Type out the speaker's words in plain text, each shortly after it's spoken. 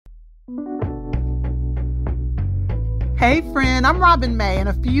Hey friend, I'm Robin May, and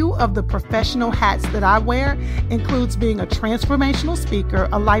a few of the professional hats that I wear includes being a transformational speaker,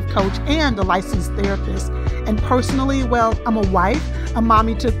 a life coach, and a licensed therapist. And personally, well, I'm a wife, a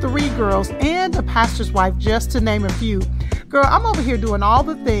mommy to 3 girls, and a pastor's wife, just to name a few. Girl, I'm over here doing all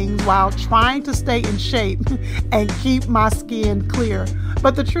the things while trying to stay in shape and keep my skin clear.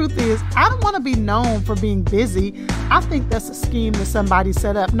 But the truth is, I don't want to be known for being busy. I think that's a scheme that somebody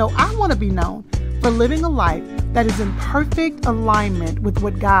set up. No, I want to be known for living a life that is in perfect alignment with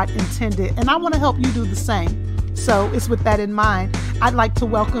what God intended. And I want to help you do the same. So it's with that in mind, I'd like to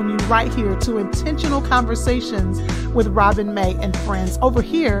welcome you right here to Intentional Conversations with Robin May and friends. Over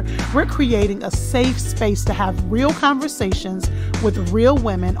here, we're creating a safe space to have real conversations with real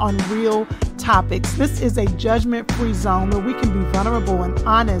women on real topics. This is a judgment-free zone where we can be vulnerable and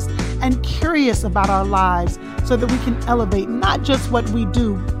honest and curious about our lives so that we can elevate not just what we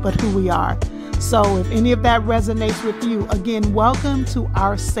do, but who we are. So if any of that resonates with you, again, welcome to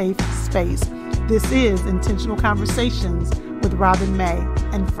our safe space. This is Intentional Conversations with Robin May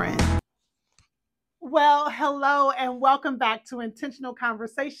and friends. Well, hello and welcome back to Intentional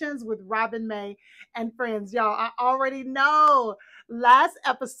Conversations with Robin May and friends. Y'all, I already know last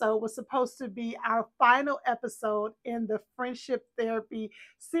episode was supposed to be our final episode in the Friendship Therapy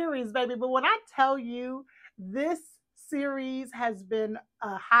series, baby. But when I tell you this series has been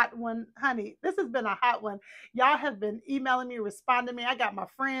a hot one, honey. This has been a hot one. Y'all have been emailing me, responding to me. I got my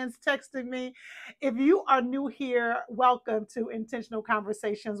friends texting me. If you are new here, welcome to Intentional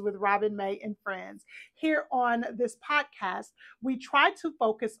Conversations with Robin May and friends. Here on this podcast, we try to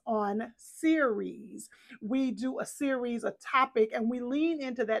focus on series. We do a series, a topic, and we lean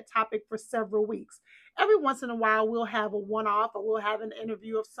into that topic for several weeks. Every once in a while, we'll have a one-off, or we'll have an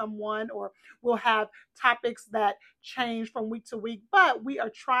interview of someone, or we'll have topics that change from week to week, but we are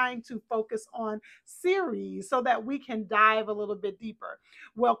trying to focus on series so that we can dive a little bit deeper.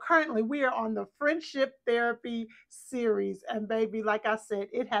 Well, currently we are on the Friendship Therapy series, and baby, like I said,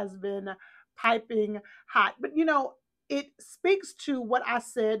 it has been piping hot. But it speaks to what I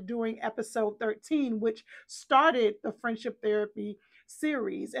said during episode 13, which started the Friendship Therapy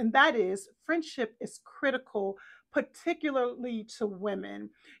series, and that is friendship is critical, particularly to women.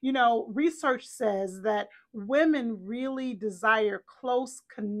 Research says that women really desire close,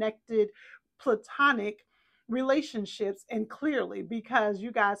 connected, platonic relationships, and clearly because you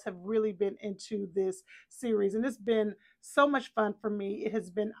guys have really been into this series, and it's been so much fun for me. It has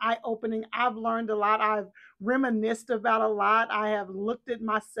been eye-opening. I've learned a lot. I've reminisced about a lot. I have looked at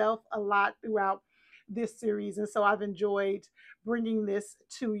myself a lot throughout this series, and so I've enjoyed bringing this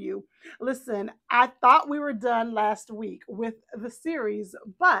to you. Listen, I thought we were done last week with the series,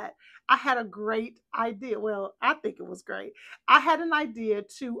 but I had a great idea. Well, I think it was great. I had an idea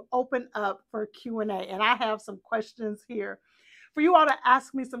to open up for Q&A, and I have some questions here for you all to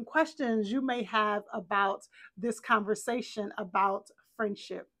ask me some questions you may have about this conversation about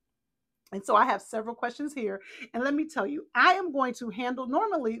friendship. And so I have several questions here. And let me tell you, I am going to handle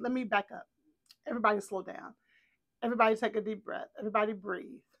normally, let me back up. Everybody slow down. Everybody take a deep breath. Everybody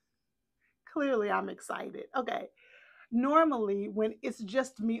breathe. Clearly, I'm excited. Okay. Normally, when it's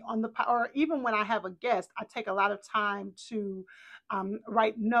just me on the or even when I have a guest, I take a lot of time to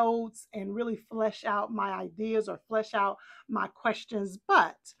write notes and really flesh out my ideas or flesh out my questions.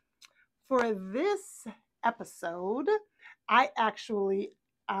 But for this episode, I actually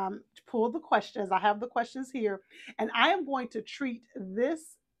pulled the questions. I have the questions here, and I am going to treat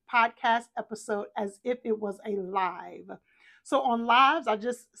this podcast episode as if it was a live. So on lives, I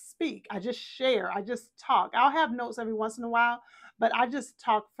just speak, I just share, I just talk. I'll have notes every once in a while, but I just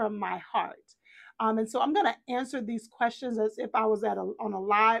talk from my heart. And so I'm going to answer these questions as if I was on a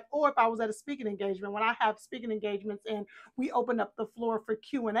live or if I was at a speaking engagement. When I have speaking engagements and we open up the floor for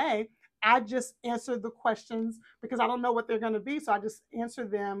Q&A, I just answer the questions because I don't know what they're going to be. So I just answer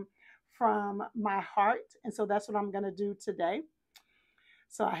them from my heart. And so that's what I'm going to do today.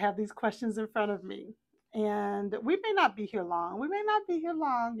 So I have these questions in front of me. And we may not be here long. We may not be here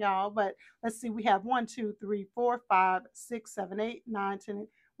long, y'all. But let's see. We have 1, 2, 3, 4, 5, 6, 7, 8, 9, 10.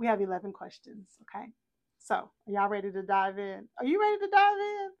 We have 11 questions. Okay. So are y'all ready to dive in? Are you ready to dive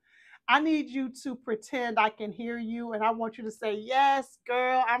in? I need you to pretend I can hear you. And I want you to say, yes,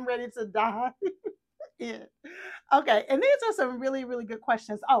 girl, I'm ready to dive in. Okay. And these are some really, really good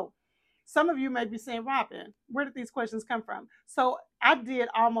questions. Oh, some of you may be saying, Robin, where did these questions come from? So I did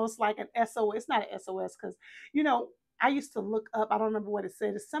almost like an SOS. It's not an SOS because, I used to look up, I don't remember what it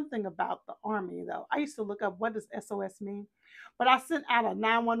said. It's something about the Army, though. I used to look up, what does SOS mean? But I sent out a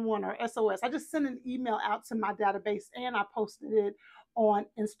 911 or SOS. I just sent an email out to my database and I posted it on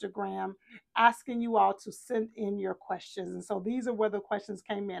Instagram, asking you all to send in your questions. And so these are where the questions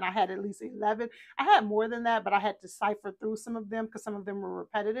came in. I had at least 11. I had more than that, but I had to cipher through some of them because some of them were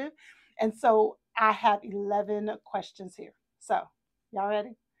repetitive. And so I have 11 questions here. So, y'all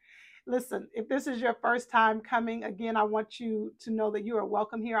ready? Listen, if this is your first time coming, again, I want you to know that you are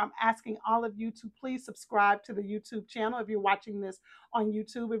welcome here. I'm asking all of you to please subscribe to the YouTube channel if you're watching this on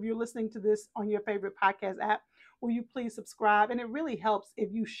YouTube. If you're listening to this on your favorite podcast app, will you please subscribe? And it really helps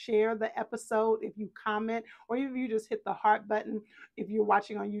if you share the episode, if you comment, or if you just hit the heart button if you're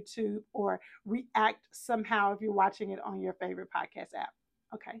watching on YouTube, or react somehow if you're watching it on your favorite podcast app.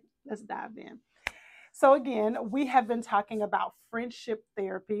 Okay, let's dive in. So, again, we have been talking about friendship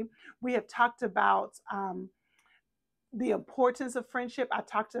therapy. We have talked about the importance of friendship. I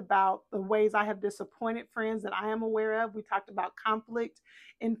talked about the ways I have disappointed friends that I am aware of. We talked about conflict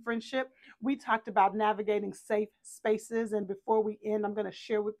in friendship. We talked about navigating safe spaces. And before we end, I'm going to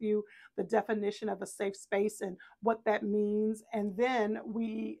share with you the definition of a safe space and what that means. And then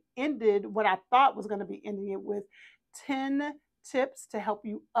we ended what I thought was going to be ending it with 10 tips to help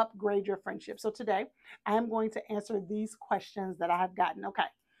you upgrade your friendship. So today I am going to answer these questions that I have gotten. Okay.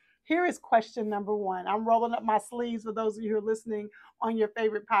 Here is question number one. I'm rolling up my sleeves for those of you who are listening on your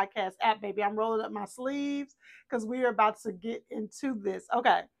favorite podcast app, baby. I'm rolling up my sleeves because we are about to get into this.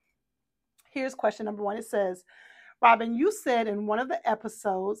 Okay. Here's question number one. It says, Robin, you said in one of the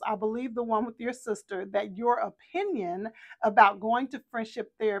episodes, I believe the one with your sister, that your opinion about going to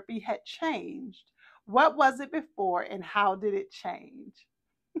friendship therapy had changed. What was it before and how did it change?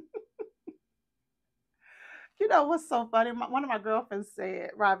 You know what's so funny? One of my girlfriends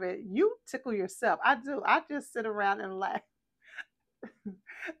said, Robin, you tickle yourself. I do. I just sit around and laugh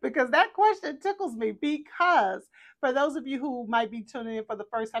because that question tickles me. Because for those of you who might be tuning in for the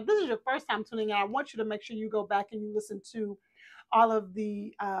first time, this is your first time tuning in. I want you to make sure you go back and you listen to all of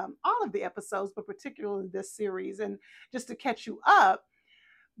the episodes, but particularly this series. And just to catch you up,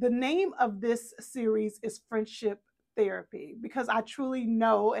 the name of this series is Friendship Therapy, because I truly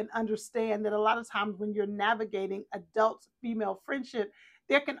know and understand that a lot of times when you're navigating adult female friendship,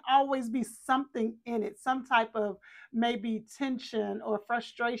 there can always be something in it, some type of maybe tension or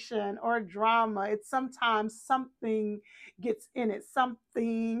frustration or drama. It's sometimes something gets in it,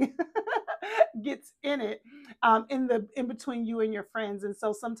 something gets in it, in between you and your friends, and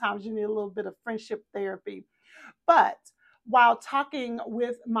so sometimes you need a little bit of friendship therapy. But while talking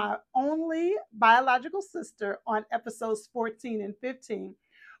with my only biological sister on episodes 14 and 15,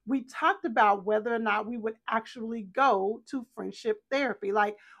 we talked about whether or not we would actually go to friendship therapy.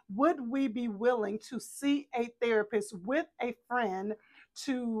 Like, would we be willing to see a therapist with a friend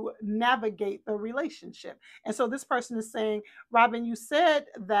to navigate the relationship? And so this person is saying, Robin, you said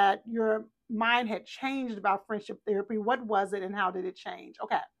that your mind had changed about friendship therapy. What was it and how did it change?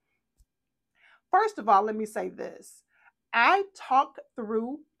 Okay. First of all, let me say this. I talk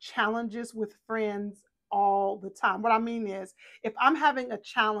through challenges with friends all the time. What I mean is, if I'm having a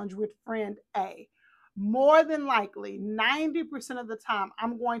challenge with friend A, more than likely 90% of the time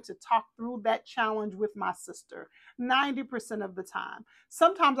I'm going to talk through that challenge with my sister. 90% of the time.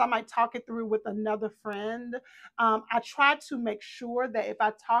 Sometimes I might talk it through with another friend. I try to make sure that if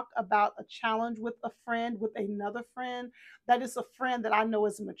I talk about a challenge with a friend, with another friend, that is a friend that I know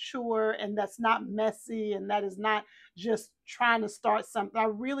is mature and that's not messy and that is not just trying to start something. I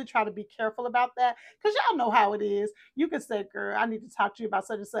really try to be careful about that because y'all know how it is. You can say, girl, I need to talk to you about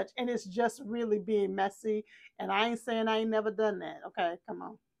such and such, and it's just really being messy. And I ain't saying I ain't never done that. Okay, come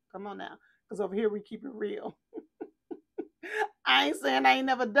on now, because over here we keep it real. I ain't saying I ain't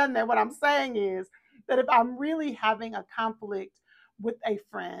never done that. What I'm saying is that if I'm really having a conflict with a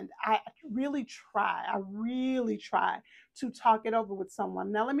friend, I really try to talk it over with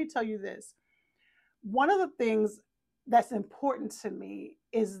someone. Now, let me tell you this. One of the things that's important to me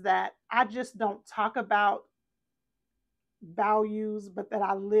is that I just don't talk about values, but that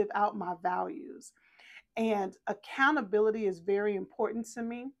I live out my values. And accountability is very important to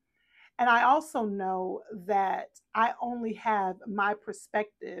me. And I also know that I only have my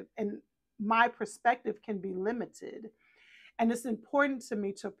perspective, and my perspective can be limited. And it's important to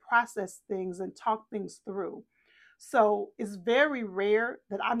me to process things and talk things through. So it's very rare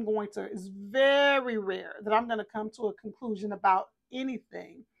that I'm going to come to a conclusion about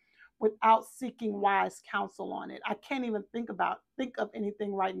anything without seeking wise counsel on it. I can't even think of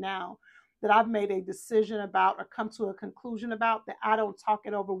anything right now that I've made a decision about or come to a conclusion about that I don't talk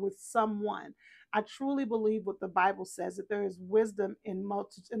it over with someone. I truly believe what the Bible says, that there is wisdom in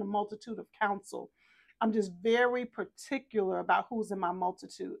a multitude of counsel. I'm just very particular about who's in my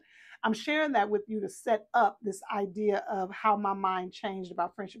multitude. I'm sharing that with you to set up this idea of how my mind changed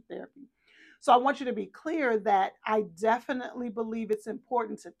about friendship therapy. So I want you to be clear that I definitely believe it's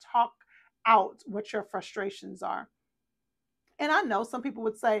important to talk out what your frustrations are. And I know some people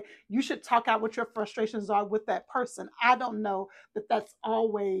would say you should talk out what your frustrations are with that person. I don't know that that's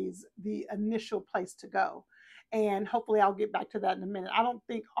always the initial place to go. And hopefully, I'll get back to that in a minute. I don't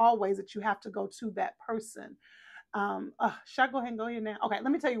think always that you have to go to that person. Should I go ahead and go here now? Okay,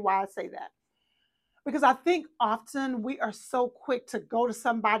 let me tell you why I say that. Because I think often we are so quick to go to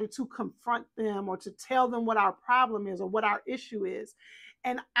somebody to confront them or to tell them what our problem is or what our issue is.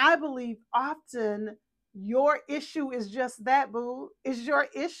 And I believe often your issue is just that, boo. It's your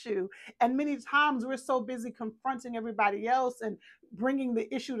issue. And many times we're so busy confronting everybody else and bringing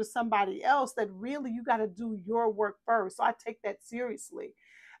the issue to somebody else that really you got to do your work first. So I take that seriously.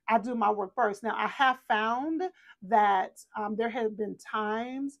 I do my work first. Now, I have found that there have been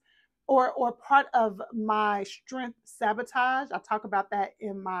times or part of my strength sabotage. I talk about that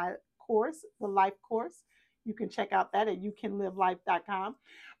in my course, the life course. You can check out that at youcanlivelife.com.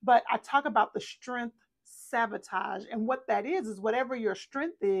 But I talk about the strength sabotage. And what that is whatever your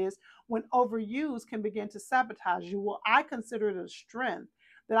strength is, when overused, can begin to sabotage you. Well, I consider it a strength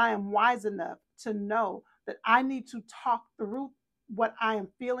that I am wise enough to know that I need to talk through what I am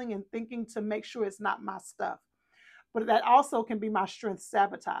feeling and thinking to make sure it's not my stuff. But that also can be my strength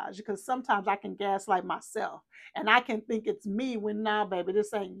sabotage because sometimes I can gaslight myself and I can think it's me when, nah, baby,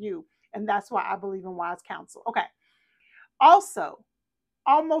 this ain't you. And that's why I believe in wise counsel. Okay. Also,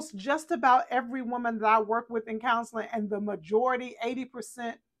 almost just about every woman that I work with in counseling, and the majority,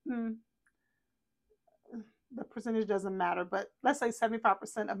 80%, the percentage doesn't matter, but let's say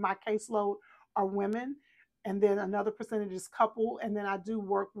 75% of my caseload are women. And then another percentage is couple. And then I do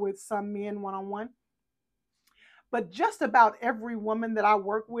work with some men one on one. But just about every woman that I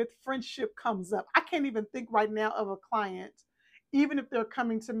work with, friendship comes up. I can't even think right now of a client, even if they're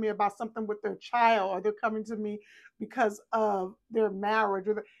coming to me about something with their child or they're coming to me because of their marriage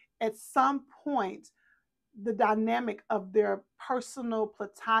or at some point, the dynamic of their personal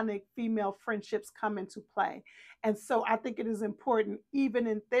platonic female friendships come into play. And so I think it is important, even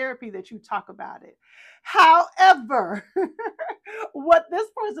in therapy, that you talk about it. However, what this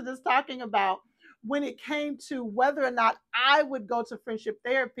person is talking about when it came to whether or not I would go to friendship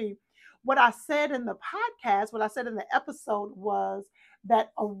therapy, what I said in the podcast, what I said in the episode was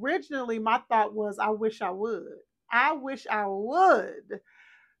that originally my thought was, I wish I would. I wish I would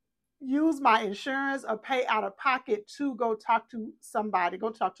use my insurance or pay out of pocket to go talk to somebody,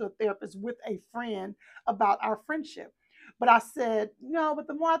 go talk to a therapist with a friend about our friendship. But I said, no, but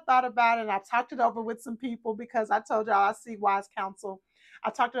the more I thought about it, and I talked it over with some people because I told y'all I see wise counsel.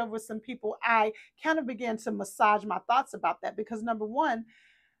 I talked it over with some people. I kind of began to massage my thoughts about that because number one,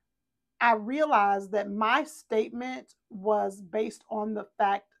 I realized that my statement was based on the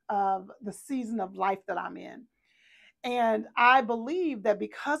fact of the season of life that I'm in. And I believe that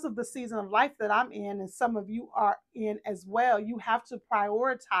because of the season of life that I'm in, and some of you are in as well, you have to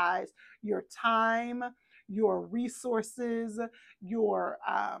prioritize your time, your resources, your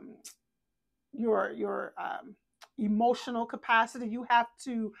emotional capacity. You have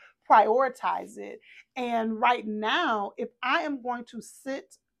to prioritize it. And right now, if I am going to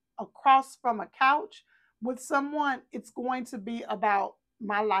sit across from a couch with someone, it's going to be about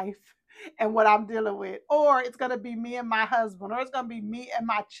my life and what I'm dealing with. Or it's going to be me and my husband, or it's going to be me and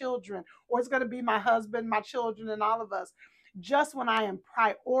my children, or it's going to be my husband, my children, and all of us. Just when I am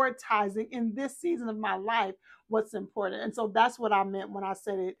prioritizing in this season of my life what's important. And so that's what I meant when I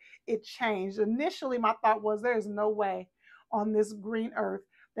said it changed. Initially, my thought was there is no way on this green earth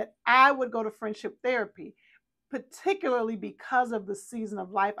that I would go to friendship therapy, particularly because of the season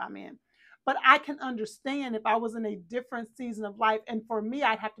of life I'm in. But I can understand if I was in a different season of life, and for me,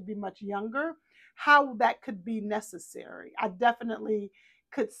 I'd have to be much younger, how that could be necessary. I definitely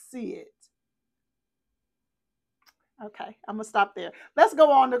could see it. Okay, I'm going to stop there. Let's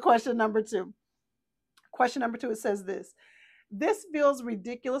go on to question number 2. Question number 2, it says this. This feels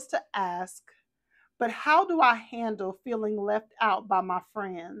ridiculous to ask, but how do I handle feeling left out by my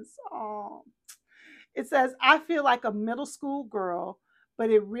friends? Oh, it says, I feel like a middle school girl,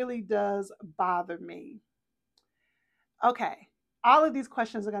 but it really does bother me. Okay, all of these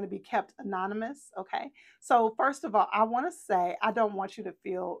questions are going to be kept anonymous. Okay, so first of all, I want to say I don't want you to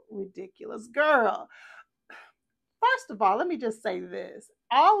feel ridiculous, girl. First of all, let me just say this.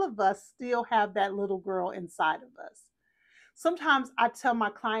 All of us still have that little girl inside of us. Sometimes I tell my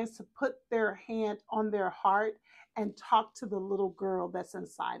clients to put their hand on their heart and talk to the little girl that's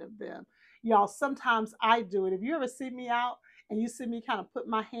inside of them. Y'all, sometimes I do it. If you ever see me out and you see me kind of put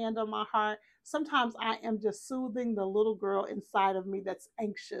my hand on my heart, sometimes I am just soothing the little girl inside of me that's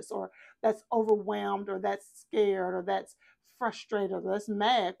anxious or that's overwhelmed or that's scared or that's frustrated or that's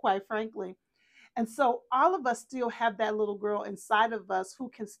mad, quite frankly. And so all of us still have that little girl inside of us who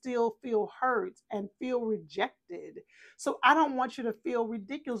can still feel hurt and feel rejected. So I don't want you to feel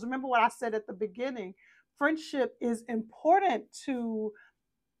ridiculous. Remember what I said at the beginning. Friendship is important to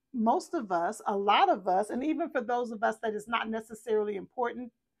most of us, a lot of us, and even for those of us that is not necessarily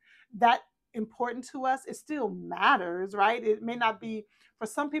that important to us, it still matters, right? It may not be, for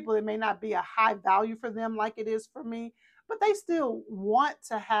some people, it may not be a high value for them like it is for me, but they still want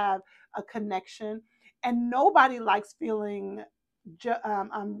to have a connection. And nobody likes feeling, I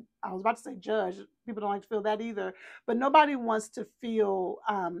was about to say judged. People don't like to feel that either, but nobody wants to feel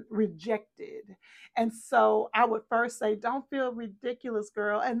rejected. And so I would first say, don't feel ridiculous,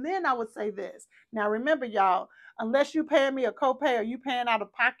 girl. And then I would say this. Now, remember, y'all, unless you paying me a copay or you paying out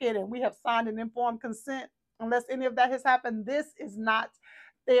of pocket and we have signed an informed consent, unless any of that has happened, this is not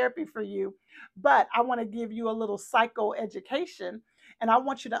therapy for you. But I want to give you a little psycho education and I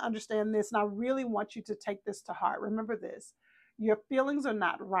want you to understand this. And I really want you to take this to heart. Remember this: your feelings are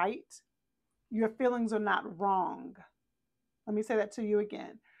not right, your feelings are not wrong. Let me say that to you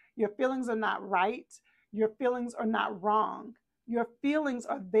again. Your feelings are not right. Your feelings are not wrong. Your feelings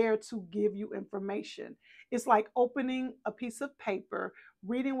are there to give you information. It's like opening a piece of paper,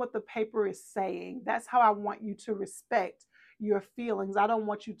 reading what the paper is saying. That's how I want you to respect your feelings. I don't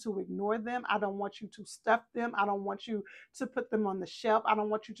want you to ignore them. I don't want you to stuff them. I don't want you to put them on the shelf. I don't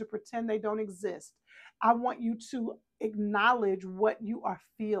want you to pretend they don't exist. I want you to acknowledge what you are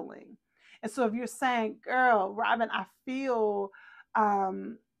feeling. And so if you're saying, girl, Robin, I feel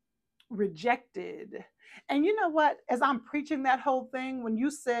um, rejected. And you know what? As I'm preaching that whole thing, when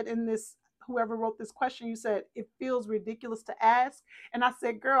you said in this, whoever wrote this question, you said it feels ridiculous to ask. And I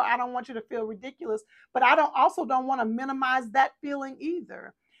said, girl, I don't want you to feel ridiculous, but I don't want to minimize that feeling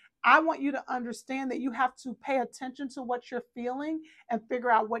either. I want you to understand that you have to pay attention to what you're feeling and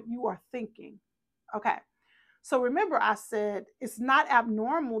figure out what you are thinking. Okay. So remember, I said it's not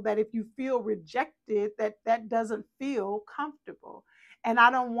abnormal that if you feel rejected, that doesn't feel comfortable. And I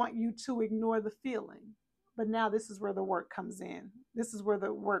don't want you to ignore the feeling. But now this is where the work comes in. This is where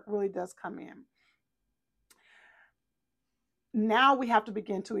the work really does come in. Now we have to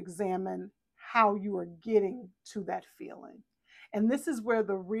begin to examine how you are getting to that feeling. And this is where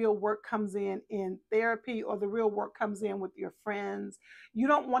the real work comes in therapy, or the real work comes in with your friends. You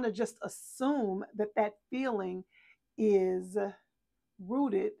don't want to just assume that that feeling is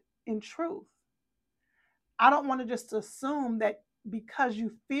rooted in truth. I don't want to just assume that because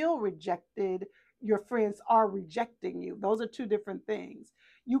you feel rejected, your friends are rejecting you. Those are two different things.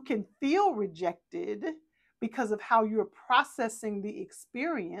 You can feel rejected because of how you're processing the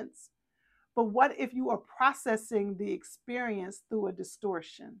experience, but what if you are processing the experience through a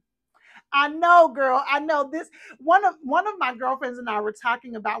distortion? I know, girl. I know this. One of my girlfriends and I were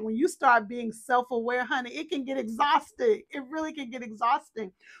talking about when you start being self-aware, honey, it can get exhausting. It really can get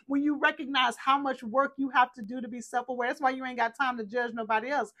exhausting when you recognize how much work you have to do to be self-aware. That's why you ain't got time to judge nobody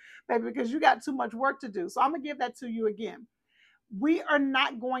else, baby, because you got too much work to do. So I'm gonna give that to you again. We are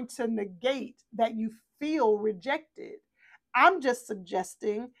not going to negate that you feel rejected. I'm just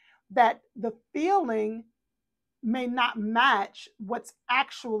suggesting that the feeling may not match what's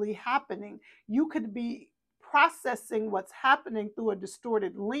actually happening. You could be processing what's happening through a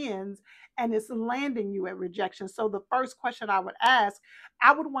distorted lens and it's landing you at rejection. So, the first question I would ask,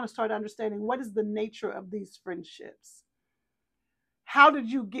 I would want to start understanding what is the nature of these friendships? How did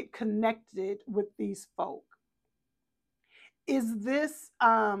you get connected with these folk? Is this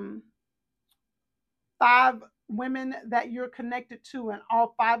five women that you're connected to, and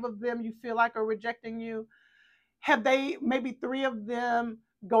all five of them you feel like are rejecting you? Have they, maybe three of them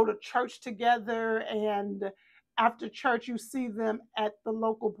go to church together, and after church you see them at the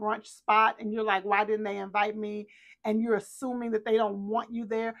local brunch spot and you're like, why didn't they invite me? And you're assuming that they don't want you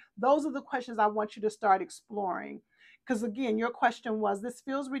there. Those are the questions I want you to start exploring, because again, your question was, this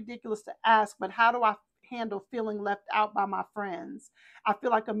feels ridiculous to ask, but how do I handle feeling left out by my friends? I feel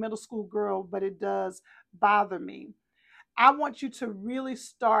like a middle school girl, but it does bother me. I want you to really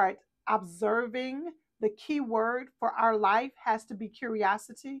start observing. The key word for our life has to be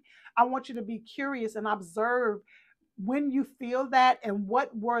curiosity. I want you to be curious and observe when you feel that and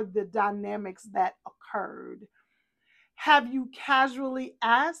what were the dynamics that occurred. Have you casually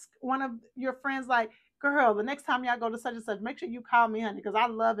asked one of your friends, like, girl, the next time y'all go to such and such, make sure you call me, honey, because I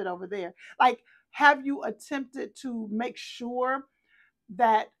love it over there? Like, have you attempted to make sure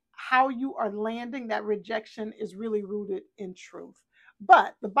that how you are landing that rejection is really rooted in truth.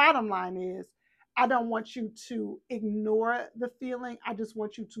 But the bottom line is, I don't want you to ignore the feeling. I just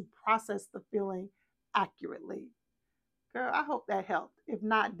want you to process the feeling accurately. Girl, I hope that helped. If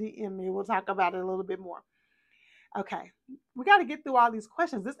not, DM me. We'll talk about it a little bit more. Okay. We got to get through all these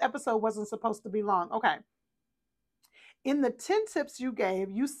questions. This episode wasn't supposed to be long. Okay. In the 10 tips you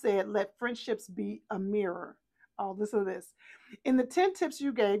gave, you said let friendships be a mirror. Oh, listen to this. In the 10 tips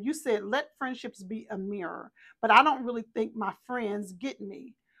you gave, you said let friendships be a mirror, but I don't really think my friends get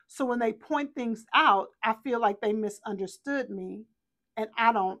me. So when they point things out, I feel like they misunderstood me and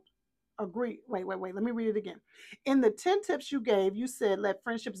I don't agree. Wait. Let me read it again. In the 10 tips you gave, you said let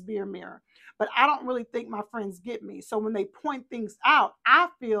friendships be a mirror, but I don't really think my friends get me. So when they point things out, I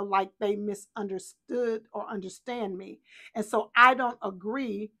feel like they misunderstood or understand me. And so I don't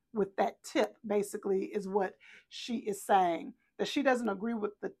agree with that tip, basically, is what she is saying. That she doesn't agree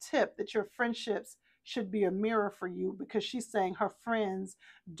with the tip that your friendships should be a mirror for you because she's saying her friends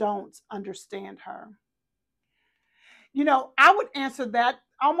don't understand her. I would answer that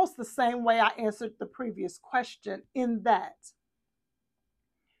almost the same way I answered the previous question, in that,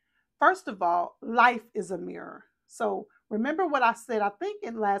 first of all, life is a mirror. So remember what I said, I think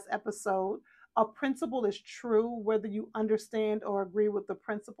in last episode, a principle is true whether you understand or agree with the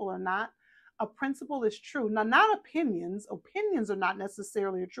principle or not. A principle is true. Now, not opinions. Opinions are not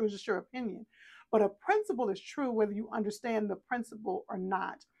necessarily true, it's just your opinion. But a principle is true whether you understand the principle or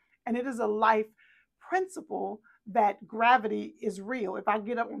not. And it is a life principle that gravity is real. If I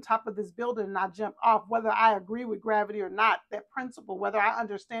get up on top of this building and I jump off, whether I agree with gravity or not, that principle, whether I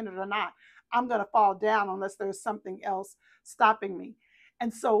understand it or not, I'm going to fall down unless there's something else stopping me.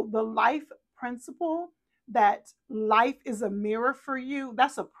 And so the life principle, that life is a mirror for you,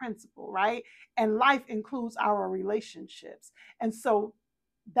 that's a principle, right? And life includes our relationships. And so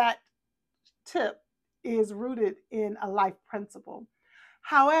that tip is rooted in a life principle.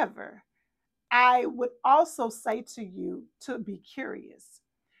 However, I would also say to you to be curious.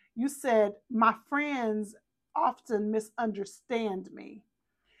 You said, my friends often misunderstand me.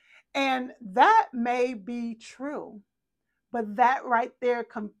 And that may be true, but that right there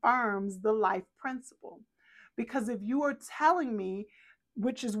confirms the life principle. Because if you are telling me,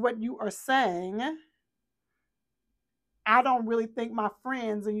 which is what you are saying, I don't really think my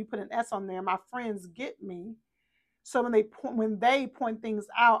friends, and you put an S on there, my friends get me. So when they point things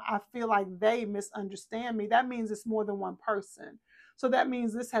out, I feel like they misunderstand me. That means it's more than one person. So that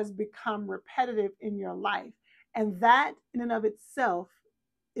means this has become repetitive in your life. And that in and of itself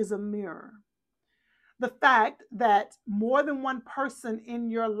is a mirror. The fact that more than one person in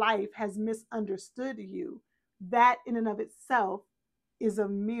your life has misunderstood you, that in and of itself is a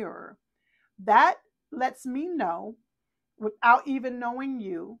mirror. That lets me know, without even knowing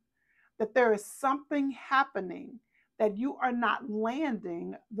you, that there is something happening, that you are not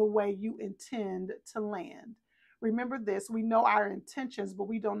landing the way you intend to land. Remember this, we know our intentions, but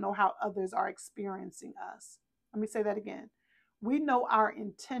we don't know how others are experiencing us. Let me say that again. We know our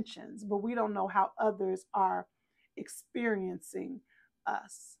intentions, but we don't know how others are experiencing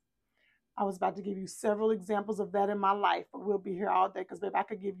us. I was about to give you several examples of that in my life, but we'll be here all day because, babe, I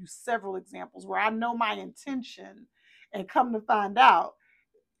could give you several examples where I know my intention and come to find out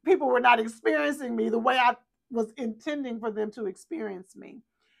people were not experiencing me the way I was intending for them to experience me.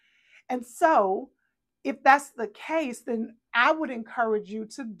 And so, if that's the case, then I would encourage you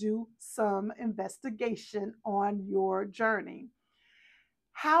to do some investigation on your journey.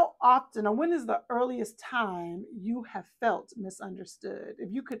 How often, or when is the earliest time you have felt misunderstood?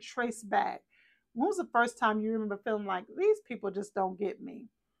 If you could trace back, when was the first time you remember feeling like these people just don't get me?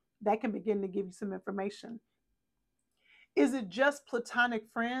 That can begin to give you some information. Is it just platonic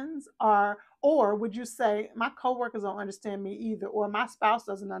friends, or would you say my coworkers don't understand me either, or my spouse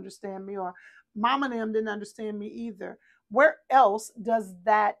doesn't understand me, or mom and them didn't understand me either? Where else does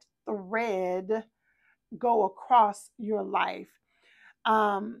that thread go across your life?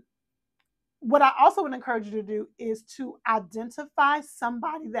 Um, what I also would encourage you to do is to identify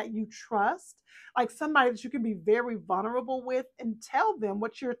somebody that you trust, like somebody that you can be very vulnerable with, and tell them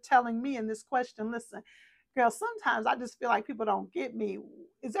what you're telling me in this question. Listen, girl, sometimes I just feel like people don't get me.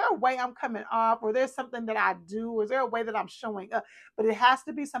 Is there a way I'm coming off, or there's something that I do, or is there a way that I'm showing up? But it has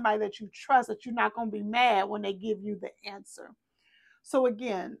to be somebody that you trust, that you're not going to be mad when they give you the answer. So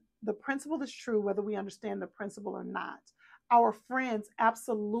again, the principle is true whether we understand the principle or not. Our friends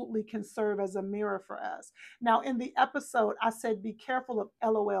absolutely can serve as a mirror for us. Now, in the episode, I said be careful of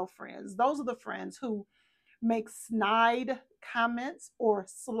LOL friends. Those are the friends who make snide comments or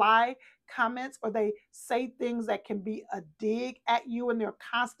sly comments, or they say things that can be a dig at you, and they're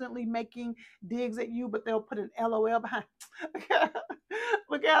constantly making digs at you, but they'll put an LOL behind.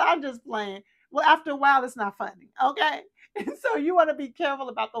 Look at, I'm just playing. Well, after a while, it's not funny. Okay. And so you want to be careful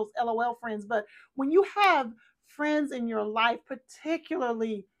about those LOL friends. But when you have friends in your life,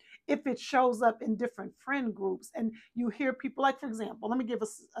 particularly if it shows up in different friend groups, and you hear people, like, for example, let me give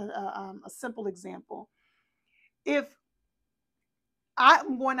us a simple example. If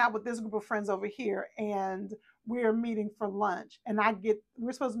I'm going out with this group of friends over here, and we're meeting for lunch, and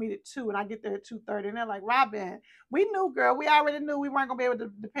we're supposed to meet at 2, and I get there at 2:30, and they're like, Robin, we knew, girl, we already knew we weren't gonna be able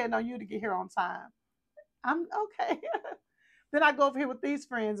to depend on you to get here on time. I'm okay. Then I go over here with these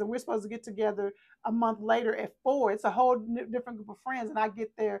friends, and we're supposed to get together a month later at 4. It's a whole different group of friends, and I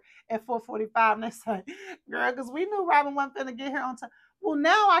get there at 4:45, and they say, "Girl, because we knew Robin wasn't going to get here on time." Well,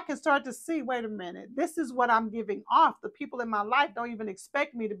 now I can start to see. Wait a minute, this is what I'm giving off. The people in my life don't even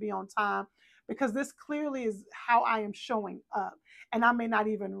expect me to be on time, because this clearly is how I am showing up, and I may not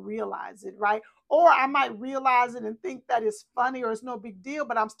even realize it, right? Or I might realize it and think that it's funny or it's no big deal,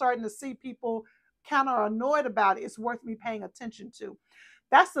 but I'm starting to see people kind of annoyed about it. It's worth me paying attention to.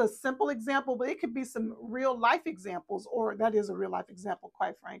 That's a simple example, but it could be some real life examples, or that is a real life example,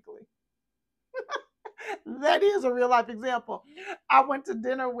 quite frankly. That is a real life example. I went to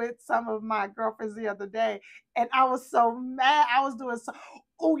dinner with some of my girlfriends the other day, and I was so mad. I was doing so.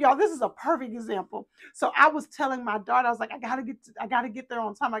 Oh, y'all, this is a perfect example. So I was telling my daughter, I was like, I gotta get there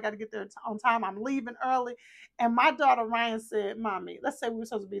on time. I gotta get there on time. I'm leaving early. And my daughter Ryan said, Mommy, let's say we were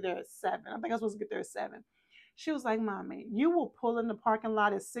supposed to be there at 7. I think I was supposed to get there at 7. She was like, Mommy, you will pull in the parking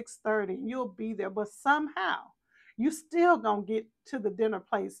lot at 6:30. You'll be there, but somehow you still gonna get to the dinner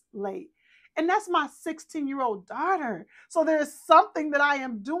place late. And that's my 16-year-old daughter. So there's something that I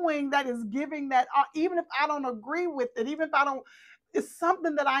am doing that is giving that, even if I don't agree with it, even if I don't, it's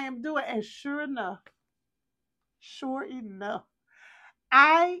something that I am doing. And sure enough,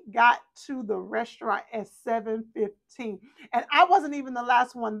 I got to the restaurant at 7:15, and I wasn't even the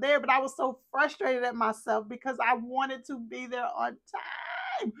last one there, but I was so frustrated at myself because I wanted to be there on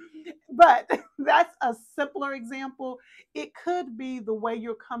time. But that's a simpler example. It could be the way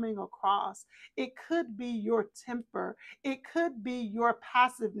you're coming across. It could be your temper. It could be your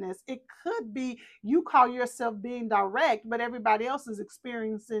passiveness. It could be you call yourself being direct, but everybody else is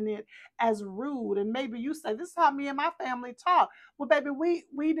experiencing it as rude. And maybe you say, "This is how me and my family talk." Well, baby, we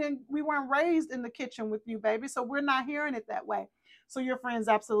weren't raised in the kitchen with you, baby, so we're not hearing it that way. So your friends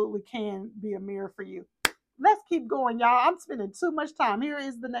absolutely can be a mirror for you. Let's keep going, y'all. I'm spending too much time. Here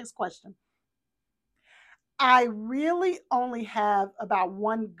is the next question. I really only have about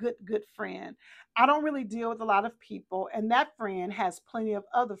one good friend. I don't really deal with a lot of people, and that friend has plenty of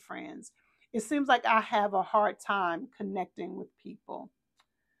other friends. It seems like I have a hard time connecting with people.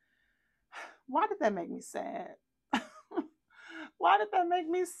 Why did that make me sad? Why did that make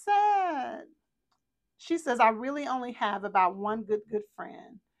me sad? She says, I really only have about one good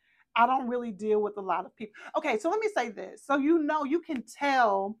friend. I don't really deal with a lot of people. Okay, so let me say this. So you can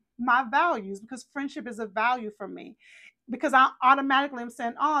tell my values, because friendship is a value for me. Because I automatically am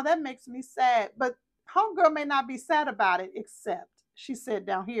saying, oh, that makes me sad. But homegirl may not be sad about it, except she said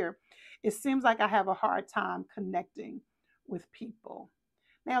down here, it seems like I have a hard time connecting with people.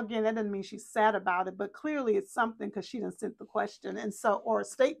 Now, again, that doesn't mean she's sad about it, but clearly it's something, because she didn't send the question, and so, or a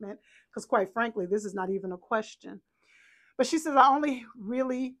statement, because quite frankly, this is not even a question. But she says, I only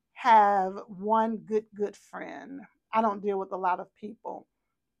really have one good friend. I don't deal with a lot of people.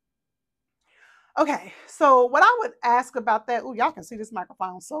 Okay, so what I would ask about that, oh, y'all can see this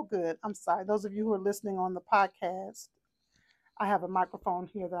microphone so good. I'm sorry. Those of you who are listening on the podcast, I have a microphone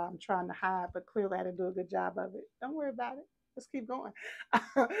here that I'm trying to hide, but clearly I didn't do a good job of it. Don't worry about it. Let's keep going.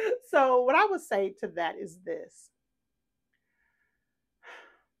 So, what I would say to that is this.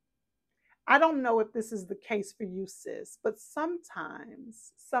 I don't know if this is the case for you, sis, but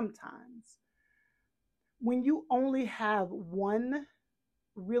sometimes, when you only have one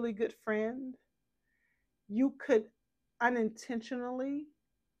really good friend, you could unintentionally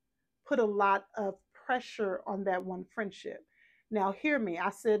put a lot of pressure on that one friendship. Now, hear me. I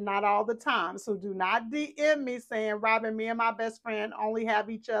said not all the time. So do not DM me saying, Robin, me and my best friend only have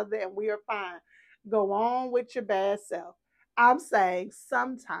each other and we are fine. Go on with your bad self. I'm saying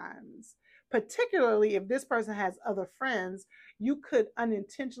sometimes, particularly if this person has other friends, you could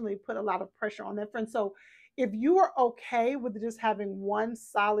unintentionally put a lot of pressure on that friend. So if you are okay with just having one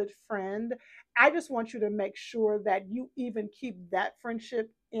solid friend, I just want you to make sure that you even keep that friendship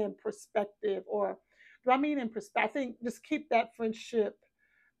in perspective. Or do I mean in perspective? I think just keep that friendship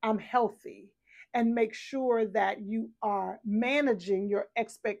healthy. and make sure that you are managing your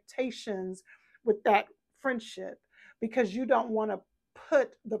expectations with that friendship, because you don't want to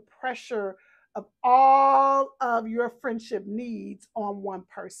put the pressure of all of your friendship needs on one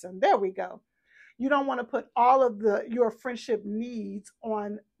person. There we go. You don't want to put all of your friendship needs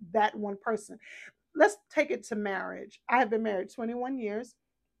on that one person. Let's take it to marriage. I have been married 21 years,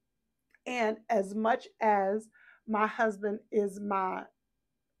 and as much as my husband is my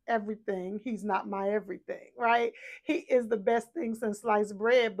everything, he's not my everything, right? He is the best thing since sliced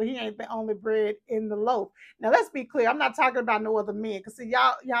bread, but he ain't the only bread in the loaf. Now let's be clear. I'm not talking about no other men, because see,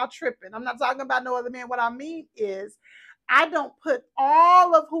 y'all tripping. I'm not talking about no other men. What I mean is, I don't put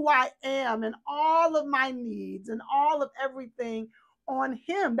all of who I am and all of my needs and all of everything on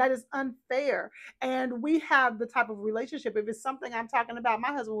him. That is unfair. And we have the type of relationship. If it's something I'm talking about,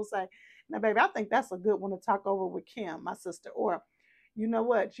 my husband will say, "Now, baby, I think that's a good one to talk over with Kim, my sister." Or, "You know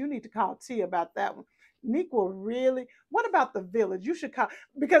what? You need to call T about that one." Nick will really, "What about the village? You should call,"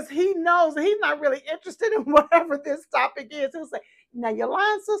 because he knows that he's not really interested in whatever this topic is. He'll say, "Now, your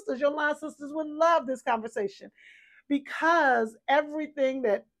line sisters would love this conversation," because everything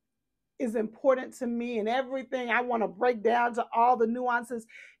that is important to me and everything I want to break down to all the nuances,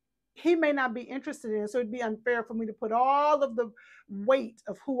 he may not be interested in. So it'd be unfair for me to put all of the weight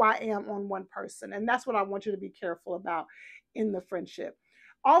of who I am on one person. And that's what I want you to be careful about in the friendship.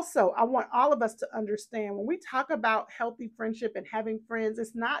 Also, I want all of us to understand, when we talk about healthy friendship and having friends,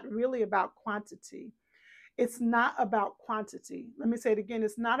 it's not really about quantity. It's not about quantity. Let me say it again.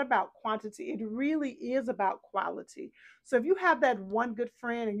 It's not about quantity. It really is about quality. So if you have that one good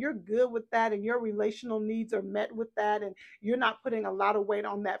friend and you're good with that and your relational needs are met with that, and you're not putting a lot of weight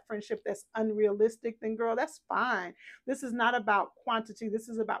on that friendship that's unrealistic, then girl, that's fine. This is not about quantity. This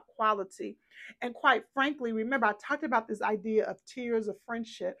is about quality. And quite frankly, remember, I talked about this idea of tiers of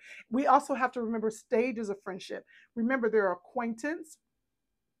friendship. We also have to remember stages of friendship. Remember, there are acquaintance.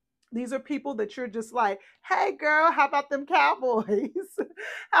 These are people that you're just like, "Hey girl, how about them Cowboys?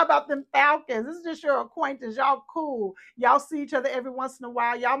 How about them Falcons?" This is just your acquaintance. Y'all cool. Y'all see each other every once in a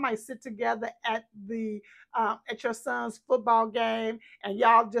while. Y'all might sit together at your son's football game, and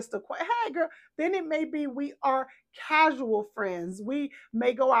y'all just "Hey girl." Then it may be we are casual friends. We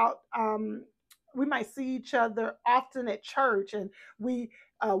may go out. We might see each other often at church, and we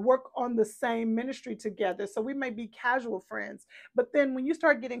work on the same ministry together. So we may be casual friends. But then when you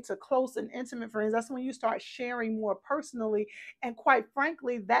start getting to close and intimate friends, that's when you start sharing more personally. And quite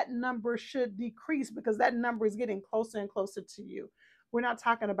frankly, that number should decrease, because that number is getting closer and closer to you. We're not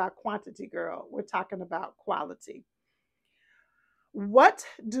talking about quantity, girl. We're talking about quality. What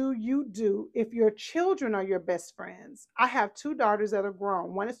do you do if your children are your best friends? I have two daughters that are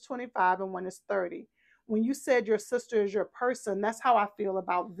grown. One is 25 and one is 30. When you said your sister is your person, that's how I feel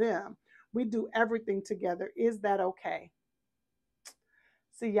about them. We do everything together. Is that okay?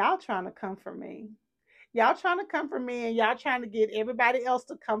 See, y'all trying to come for me. Y'all trying to come for me, and y'all trying to get everybody else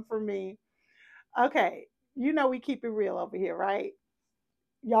to come for me. Okay, we keep it real over here, right?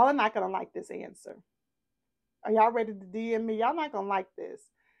 Y'all are not going to like this answer. Are y'all ready to DM me? Y'all not going to like this.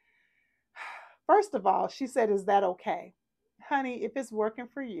 First of all, she said, "Is that okay?" Honey, if it's working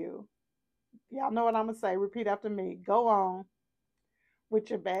for you, y'all know what I'm going to say. Repeat after me. Go on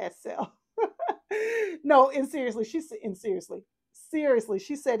with your bad self. No, and seriously, seriously,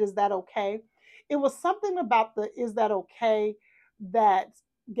 she said, "Is that okay?" It was something about the "is that okay" that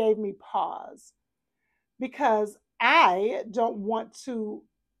gave me pause, because I don't want to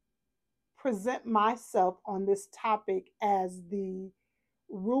present myself on this topic as the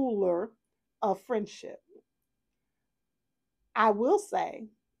ruler of friendship. I will say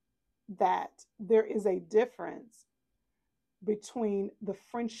that there is a difference between the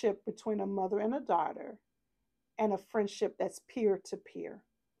friendship between a mother and a daughter and a friendship that's peer to peer.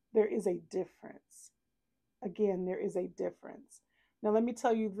 There is a difference. Again, there is a difference. Now, let me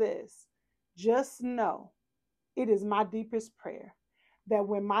tell you this. Just know, it is my deepest prayer that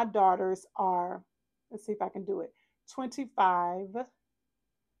when my daughters are, let's see if I can do it, 25,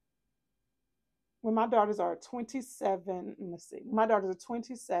 when my daughters are 27, let's see, my daughters are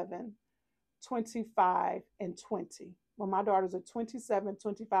 27, 25, and 20. When my daughters are 27,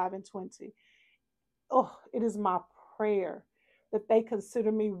 25, and 20, oh, it is my prayer that they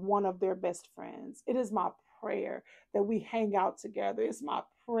consider me one of their best friends. It is my prayer that we hang out together. It's my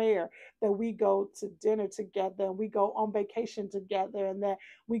prayer that we go to dinner together and we go on vacation together and that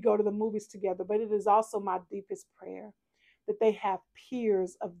we go to the movies together. But it is also my deepest prayer that they have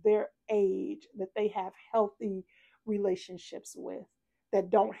peers of their age, that they have healthy relationships with, that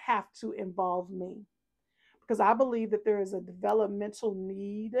don't have to involve me. Because I believe that there is a developmental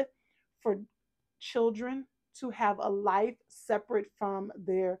need for children to have a life separate from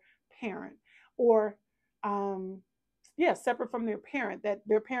their parent, or yeah, separate from their parent, that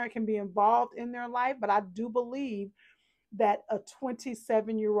their parent can be involved in their life. But I do believe that a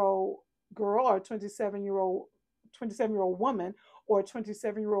 27-year-old girl or a 27-year-old woman or a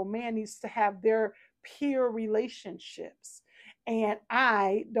 27-year-old man needs to have their peer relationships. And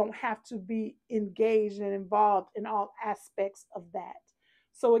I don't have to be engaged and involved in all aspects of that.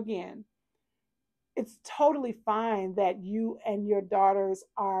 So again, it's totally fine that you and your daughters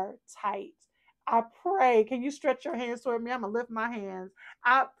are tight. I pray, can you stretch your hands toward me? I'm going to lift my hands.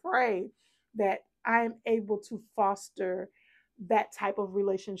 I pray that I am able to foster that type of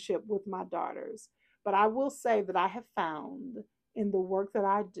relationship with my daughters. But I will say that I have found in the work that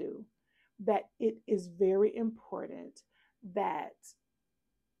I do that it is very important that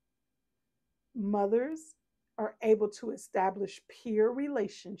mothers are able to establish peer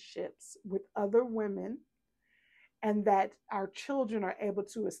relationships with other women, and that our children are able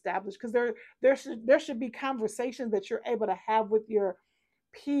to establish, because there should be conversations that you're able to have with your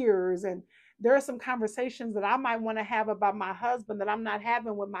peers. And there are some conversations that I might want to have about my husband that I'm not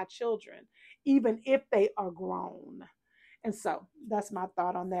having with my children, even if they are grown. And so that's my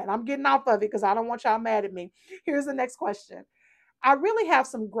thought on that. I'm getting off of it because I don't want y'all mad at me. Here's the next question. I really have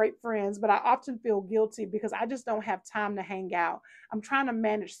some great friends, but I often feel guilty because I just don't have time to hang out. I'm trying to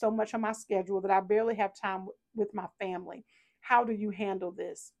manage so much on my schedule that I barely have time with my family. How do you handle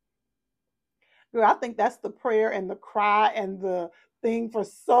this? Girl, I think that's the prayer and the cry and the thing for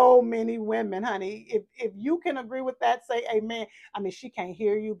so many women, honey. If you can agree with that, say amen. I mean, she can't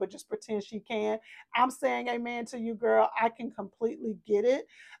hear you, but just pretend she can. I'm saying amen to you, girl. I can completely get it.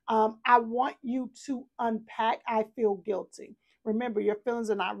 I want you to unpack. I feel guilty. Remember, your feelings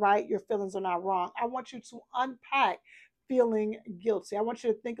are not right. Your feelings are not wrong. I want you to unpack feeling guilty. I want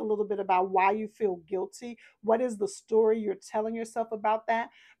you to think a little bit about why you feel guilty. What is the story you're telling yourself about that?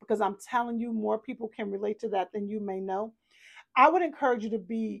 Because I'm telling you, more people can relate to that than you may know. I would encourage you to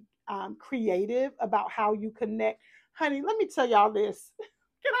be creative about how you connect. Honey, let me tell y'all this.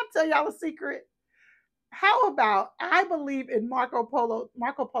 Can I tell y'all a secret? How about, I believe in Marco Polo?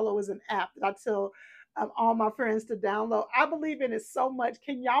 Marco Polo is an app that I tell all my friends to download. I believe in it so much.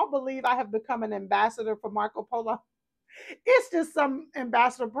 Can y'all believe I have become an ambassador for Marco Polo? It's just some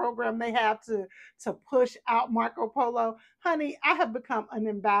ambassador program they have to push out Marco Polo. Honey, I have become an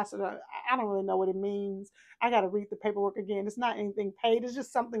ambassador. I don't really know what it means. I got to read the paperwork again. It's not anything paid. It's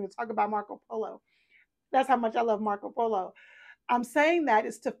just something to talk about Marco Polo. That's how much I love Marco Polo. I'm saying that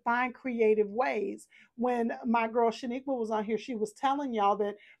is to find creative ways. When my girl Shaniqua was on here, she was telling y'all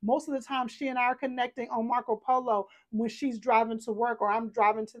that most of the time she and I are connecting on Marco Polo when she's driving to work, or I'm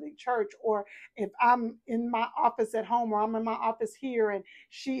driving to the church, or if I'm in my office at home, or I'm in my office here and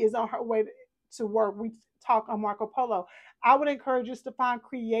she is on her way to work. We talk on Marco Polo. I would encourage us to find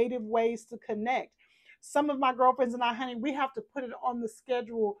creative ways to connect. Some of my girlfriends and I, honey, we have to put it on the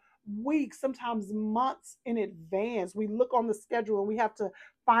schedule weeks, sometimes months in advance. We look on the schedule and we have to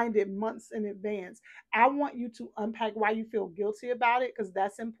find it months in advance. I want you to unpack why you feel guilty about it, because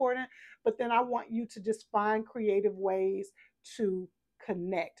that's important. But then I want you to just find creative ways to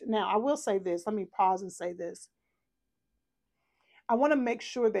connect. Now, I will say this. Let me pause and say this. I want to make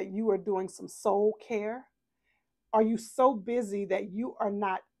sure that you are doing some soul care. Are you so busy that you are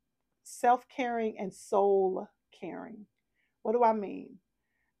not self caring and soul caring? What do I mean?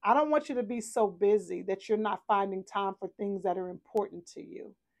 I don't want you to be so busy that you're not finding time for things that are important to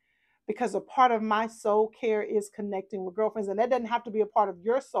you. Because a part of my soul care is connecting with girlfriends, and that doesn't have to be a part of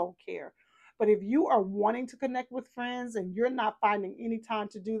your soul care. But if you are wanting to connect with friends and you're not finding any time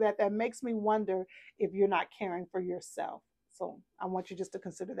to do that, that makes me wonder if you're not caring for yourself. So I want you just to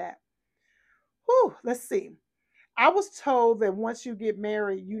consider that. Whew, let's see. I was told that once you get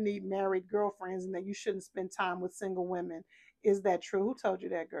married, you need married girlfriends and that you shouldn't spend time with single women. Is that true? Who told you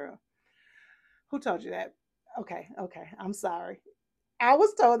that, girl? Who told you that? Okay, okay. I'm sorry. I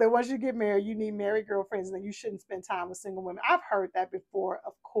was told that once you get married, you need married girlfriends and that you shouldn't spend time with single women. I've heard that before,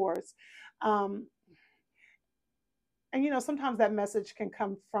 of course. Um, and sometimes that message can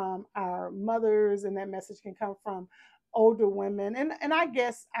come from our mothers, and that message can come from older women. And I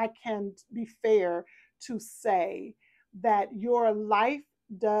guess I can be fair to say that your life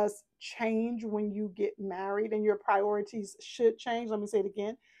does change when you get married, and your priorities should change. Let me say it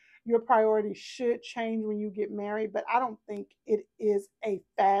again. Your priorities should change when you get married, but I don't think it is a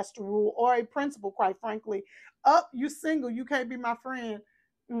fast rule or a principle, quite frankly. Up, you single, you can't be my friend.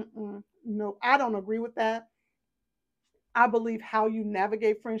 No, I don't agree with that. I believe how you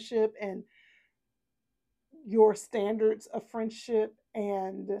navigate friendship and your standards of friendship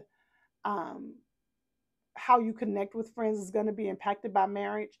and how you connect with friends is going to be impacted by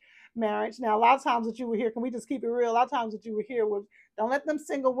marriage. Now, a lot of times what you will hear, can we just keep it real? A lot of times what you will hear was, don't let them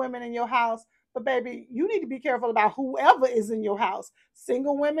single women in your house. But baby, you need to be careful about whoever is in your house.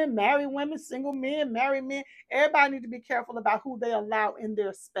 Single women, married women, single men, married men. Everybody need to be careful about who they allow in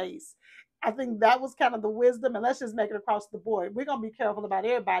their space. I think that was kind of the wisdom, and let's just make it across the board. We're gonna be careful about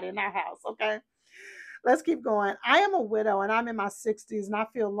everybody in our house, okay? Let's keep going. I am a widow and I'm in my 60s and I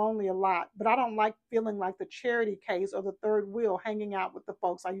feel lonely a lot, but I don't like feeling like the charity case or the third wheel hanging out with the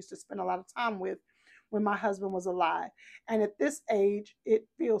folks I used to spend a lot of time with when my husband was alive. And at this age, it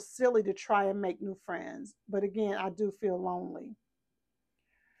feels silly to try and make new friends. But again, I do feel lonely.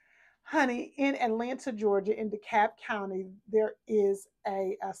 Honey, in Atlanta, Georgia, in DeKalb County, there is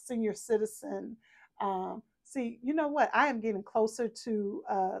a senior citizen. See, you know what? I am getting closer to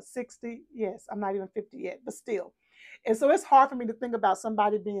 60. Yes, I'm not even 50 yet, but still. And so it's hard for me to think about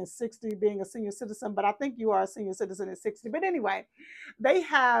somebody being 60, being a senior citizen, but I think you are a senior citizen at 60. But anyway, they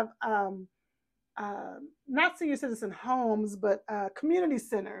have not senior citizen homes, but community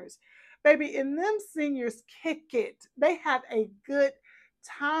centers. Baby, and them seniors kick it. They have a good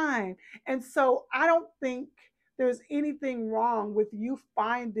time. And so I don't think there's anything wrong with you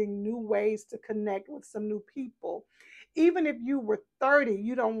finding new ways to connect with some new people. Even if you were 30,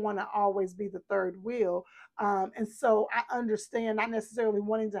 you don't want to always be the third wheel. And so I understand not necessarily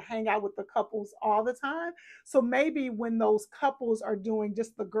wanting to hang out with the couples all the time. So maybe when those couples are doing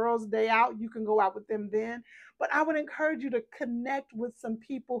just the girls' day out, you can go out with them then. But I would encourage you to connect with some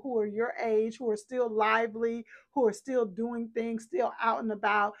people who are your age, who are still lively, who are still doing things, still out and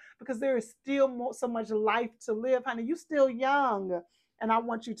about, because there is still so much life to live, honey. You still young, and I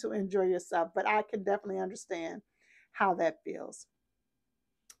want you to enjoy yourself. But I can definitely understand how that feels.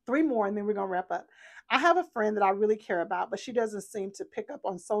 Three more, and then we're gonna wrap up. I have a friend that I really care about, but she doesn't seem to pick up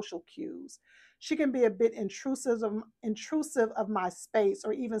on social cues. She can be a bit intrusive of my space,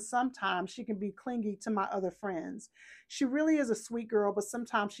 or even sometimes she can be clingy to my other friends. She really is a sweet girl, but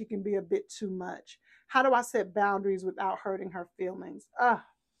sometimes she can be a bit too much. How do I set boundaries without hurting her feelings?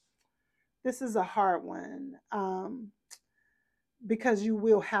 This is a hard one, because you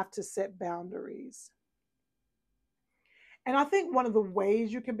will have to set boundaries. And I think one of the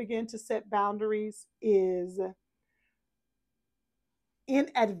ways you can begin to set boundaries is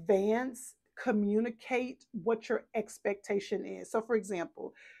in advance communicate what your expectation is. So, for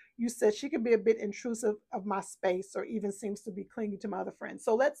example, you said she can be a bit intrusive of my space or even seems to be clingy to my other friends.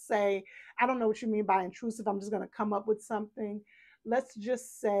 So, let's say, I don't know what you mean by intrusive. I'm just going to come up with something. Let's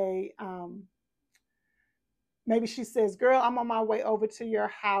just say, maybe she says, "Girl, I'm on my way over to your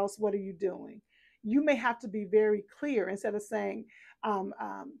house. What are you doing?" You may have to be very clear instead of saying,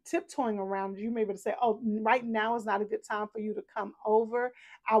 tiptoeing around. You may be able to say, "Oh, right now is not a good time for you to come over.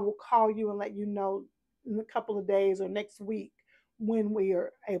 I will call you and let you know in a couple of days or next week when we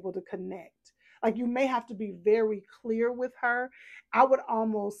are able to connect." Like, you may have to be very clear with her. I would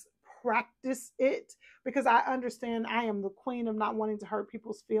almost practice it, because I understand I am the queen of not wanting to hurt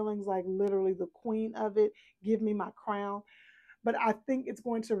people's feelings, like literally the queen of it. Give me my crown. But I think it's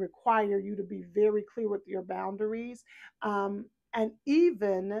going to require you to be very clear with your boundaries, and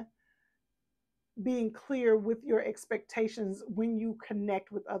even being clear with your expectations when you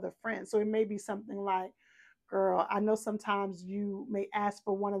connect with other friends. So it may be something like, "Girl, I know sometimes you may ask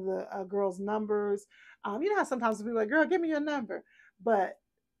for one of the girls' numbers. You know how sometimes people are like, 'Girl, give me your number.' But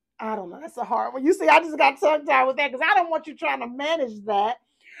I don't know. That's a hard one. You see, I just got tongue tied with that because I don't want you trying to manage that.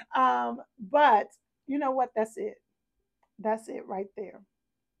 But you know what? That's it. That's it right there.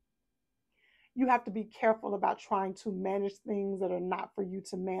 You have to be careful about trying to manage things that are not for you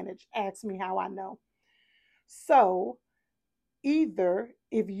to manage. Ask me how I know. So, either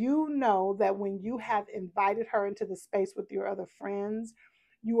if you know that when you have invited her into the space with your other friends,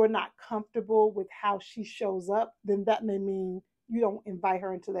 you are not comfortable with how she shows up, then that may mean you don't invite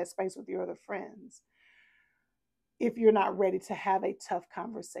her into that space with your other friends if you're not ready to have a tough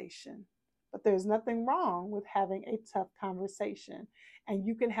conversation. But there's nothing wrong with having a tough conversation. And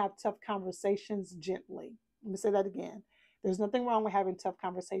you can have tough conversations gently. Let me say that again. There's nothing wrong with having tough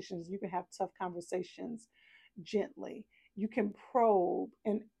conversations. You can have tough conversations gently. You can probe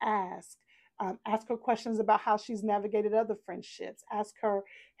and ask. Ask her questions about how she's navigated other friendships. Ask her,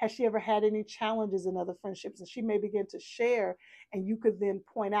 has she ever had any challenges in other friendships? And she may begin to share, and you could then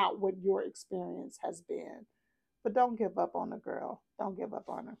point out what your experience has been. But don't give up on the girl. Don't give up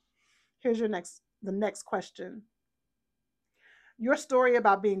on her. Here's the next question. Your story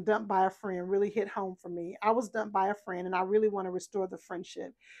about being dumped by a friend really hit home for me. I was dumped by a friend and I really want to restore the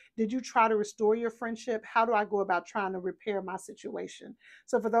friendship. Did you try to restore your friendship? How do I go about trying to repair my situation?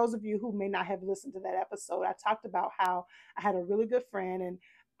 So, for those of you who may not have listened to that episode, I talked about how I had a really good friend and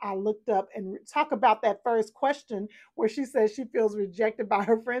I looked up and talk about that first question where she says she feels rejected by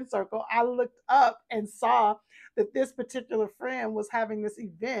her friend circle. I looked up and saw that this particular friend was having this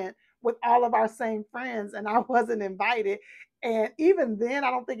event with all of our same friends and I wasn't invited. And even then,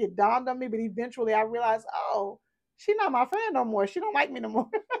 I don't think it dawned on me, but eventually I realized, oh, she's not my friend no more. She don't like me no more.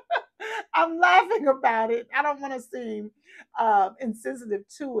 I'm laughing about it. I don't want to seem insensitive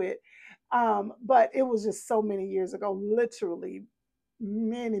to it. But it was just so many years ago, literally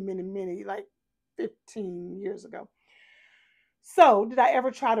many, like 15 years ago. So, did I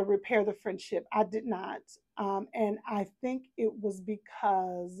ever try to repair the friendship? I did not. And I think it was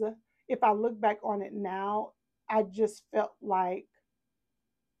because if I look back on it now, I just felt like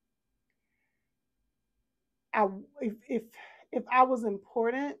I if I was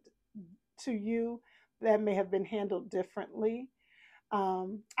important to you, that may have been handled differently.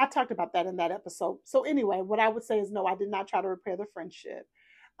 I talked about that in that episode. So anyway, what I would say is no, I did not try to repair the friendship.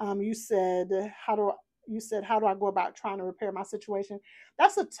 You said how do I go about trying to repair my situation?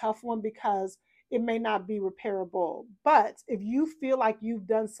 That's a tough one because it may not be repairable. But if you feel like you've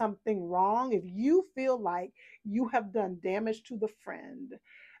done something wrong, if you feel like you have done damage to the friend,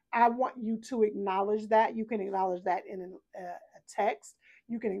 I want you to acknowledge that. You can acknowledge that in a text.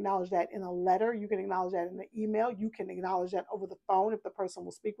 You can acknowledge that in a letter. You can acknowledge that in an email. You can acknowledge that over the phone if the person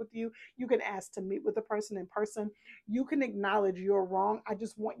will speak with you. You can ask to meet with the person in person. You can acknowledge you're wrong. I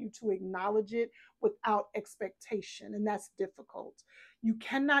just want you to acknowledge it without expectation, and that's difficult. You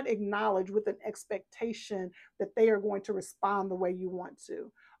cannot acknowledge with an expectation that they are going to respond the way you want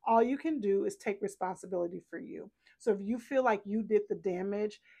to. All you can do is take responsibility for you. So if you feel like you did the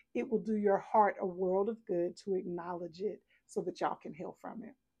damage, it will do your heart a world of good to acknowledge it so that y'all can heal from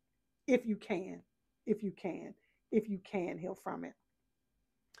it. If you can, if you can, if you can heal from it.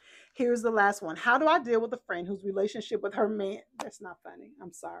 Here's the last one. How do I deal with a friend whose relationship with her man? That's not funny.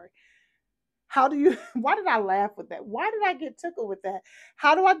 I'm sorry. How do you, why did I laugh with that? Why did I get tickled with that?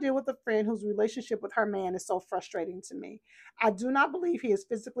 How do I deal with a friend whose relationship with her man is so frustrating to me? I do not believe he is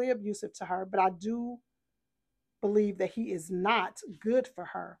physically abusive to her, but I do believe that he is not good for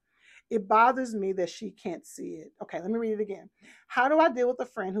her. It bothers me that she can't see it. Okay, let me read it again. How do I deal with a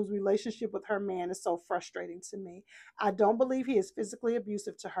friend whose relationship with her man is so frustrating to me? I don't believe he is physically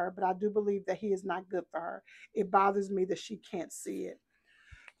abusive to her, but I do believe that he is not good for her. It bothers me that she can't see it.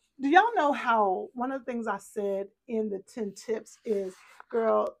 Do y'all know how one of the things I said in the 10 tips is,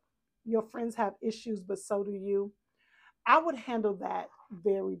 girl, your friends have issues, but so do you? I would handle that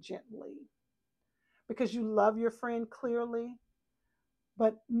very gently because you love your friend clearly.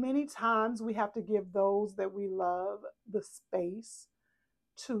 But many times we have to give those that we love the space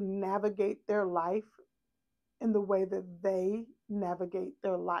to navigate their life in the way that they navigate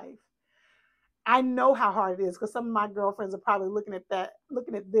their life. I know how hard it is because some of my girlfriends are probably looking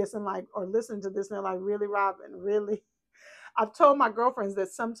at this and like, or listening to this and they're like, really, Robin, really? I've told my girlfriends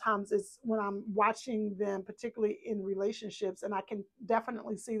that sometimes it's when I'm watching them, particularly in relationships, and I can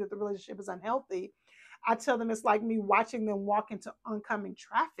definitely see that the relationship is unhealthy. I tell them it's like me watching them walk into oncoming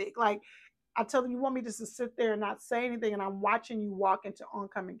traffic. Like I tell them, you want me just to sit there and not say anything, and I'm watching you walk into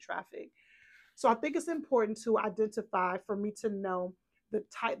oncoming traffic. So I think it's important to identify for me to know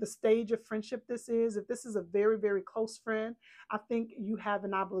the stage of friendship this is. If this is a very, very close friend, I think you have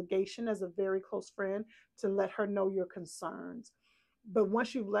an obligation as a very close friend to let her know your concerns. But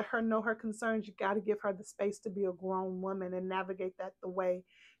once you've let her know her concerns, you got to give her the space to be a grown woman and navigate that the way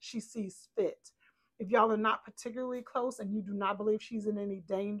she sees fit. If y'all are not particularly close and you do not believe she's in any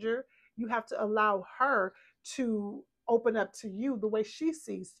danger, you have to allow her to open up to you the way she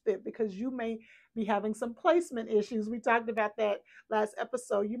sees fit because you may be having some placement issues. We talked about that last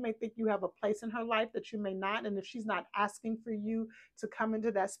episode. You may think you have a place in her life that you may not. And if she's not asking for you to come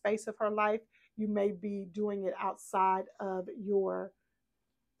into that space of her life, you may be doing it outside of your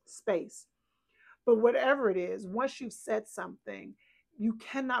space. But whatever it is, once you've said something, you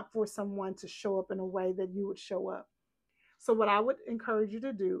cannot force someone to show up in a way that you would show up. So what I would encourage you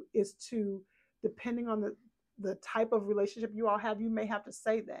to do is to, depending on the type of relationship you all have, you may have to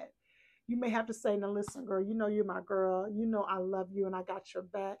say that. You may have to say, now listen, girl, you know you're my girl. You know I love you and I got your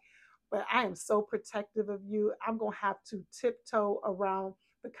back. But I am so protective of you. I'm going to have to tiptoe around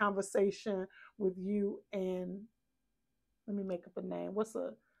the conversation with you and let me make up a name. What's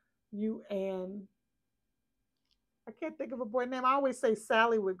a you and I can't think of a boy name. I always say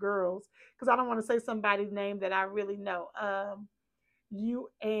Sally with girls because I don't want to say somebody's name that I really know. you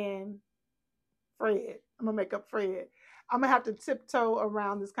and Fred. I'm gonna make up Fred. I'm gonna have to tiptoe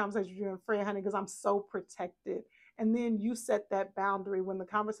around this conversation with you and Fred, honey, because I'm so protected. And then you set that boundary. When the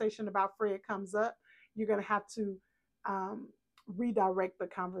conversation about Fred comes up, you're gonna have to um, redirect the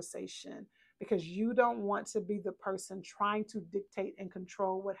conversation because you don't want to be the person trying to dictate and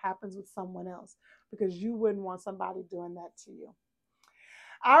control what happens with someone else because you wouldn't want somebody doing that to you.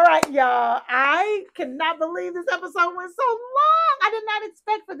 All right, y'all. I cannot believe this episode went so long. I did not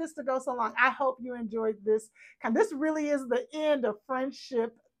expect for this to go so long. I hope you enjoyed this. This really is the end of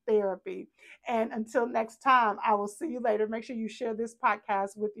friendship therapy. And until next time, I will see you later. Make sure you share this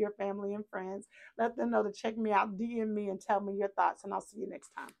podcast with your family and friends. Let them know to check me out, DM me, and tell me your thoughts. And I'll see you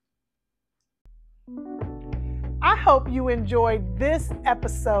next time. I hope you enjoyed this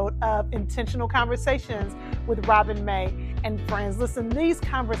episode of Intentional Conversations with Robin May and friends. Listen, these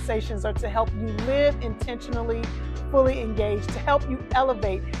conversations are to help you live intentionally, fully engaged, to help you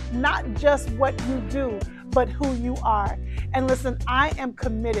elevate not just what you do, but who you are. And listen, I am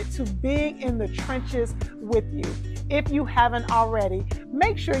committed to being in the trenches with you. If you haven't already,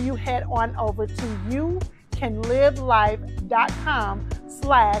 make sure you head on over to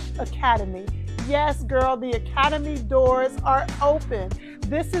youcanlivelife.com/academy. Yes, girl, the Academy doors are open.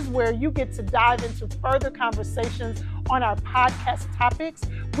 This is where you get to dive into further conversations on our podcast topics.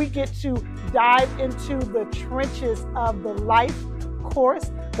 We get to dive into the trenches of the life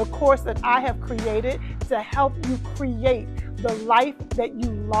course, the course that I have created to help you create the life that you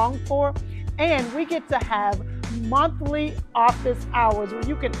long for. And we get to have monthly office hours where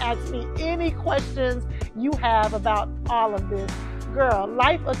you can ask me any questions you have about all of this. Girl,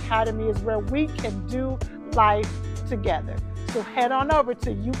 Life Academy is where we can do life together. So head on over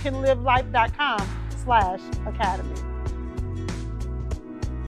to youcanlivelife.com/academy.